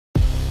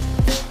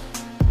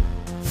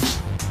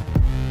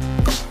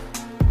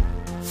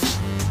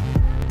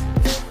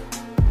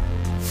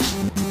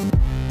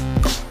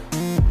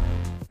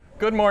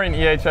Good morning,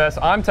 EHS.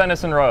 I'm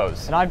Tennyson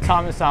Rose. And I'm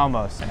Thomas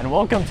Almos, and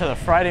welcome to the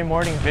Friday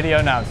morning video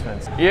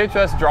announcements.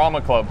 EHS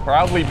Drama Club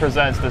proudly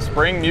presents the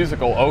spring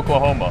musical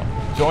Oklahoma.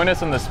 Join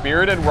us in the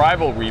spirited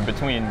rivalry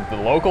between the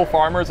local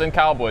farmers and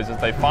cowboys as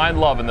they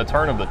find love in the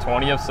turn of the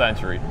 20th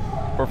century.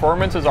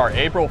 Performances are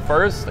April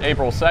 1st,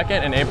 April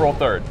 2nd, and April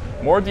 3rd.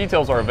 More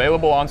details are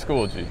available on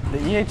Schoology. The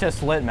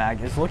EHS Lit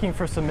Mag is looking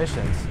for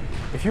submissions.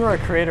 If you are a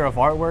creator of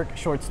artwork,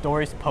 short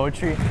stories,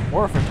 poetry,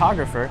 or a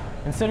photographer,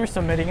 consider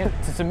submitting it.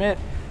 To submit,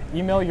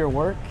 email your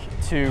work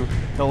to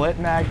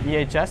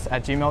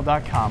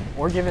thelitmagehs@gmail.com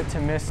or give it to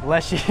Miss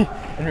Leshy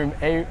in room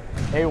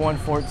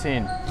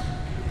A114.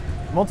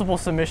 Multiple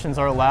submissions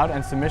are allowed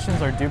and submissions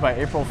are due by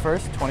April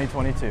 1st,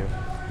 2022.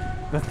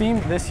 The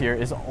theme this year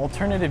is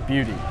Alternative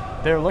Beauty.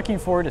 They're looking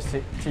forward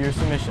to your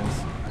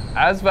submissions.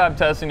 ASVAB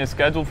testing is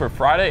scheduled for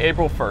Friday,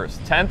 April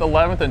 1st. 10th,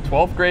 11th, and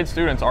 12th grade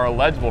students are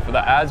eligible for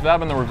the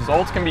ASVAB and the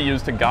results can be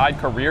used to guide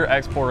career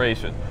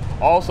exploration.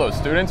 Also,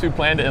 students who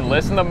plan to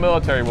enlist in the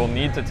military will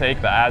need to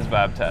take the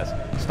ASVAB test.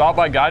 Stop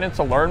by guidance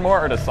to learn more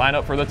or to sign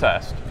up for the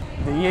test.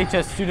 The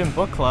EHS Student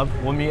Book Club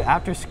will meet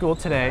after school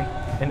today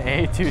in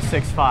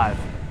A265.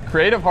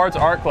 Creative Hearts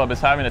Art Club is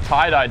having a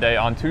tie-dye day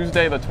on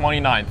Tuesday the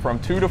 29th from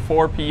 2 to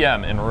 4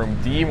 p.m. in room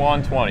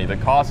D120. The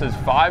cost is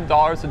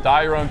 $5 to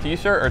dye your own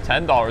t-shirt or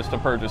 $10 to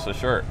purchase a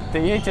shirt. The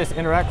EHS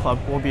Interact Club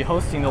will be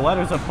hosting the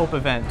Letters of Hope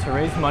event to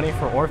raise money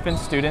for orphan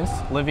students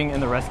living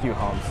in the rescue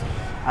homes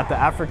at the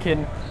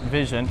African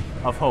Vision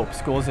of Hope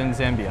schools in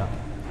Zambia.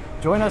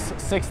 Join us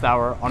 6th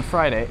hour on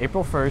Friday,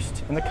 April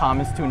 1st in the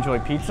Commons to enjoy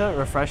pizza,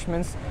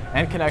 refreshments,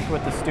 and connect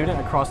with the student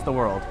across the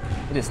world.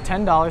 It is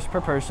 $10 per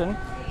person,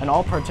 and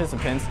all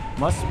participants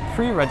must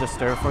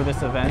pre-register for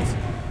this event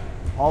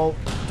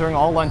during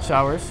all lunch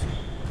hours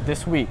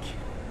this week.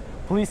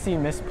 Please see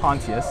Ms.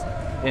 Pontius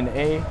in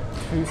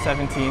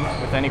A217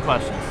 with any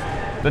questions.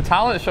 The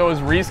talent show is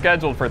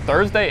rescheduled for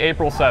Thursday,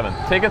 April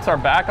 7th. Tickets are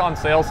back on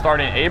sale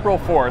starting April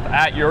 4th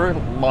at your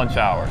lunch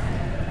hour.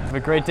 Have a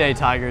great day,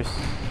 Tigers.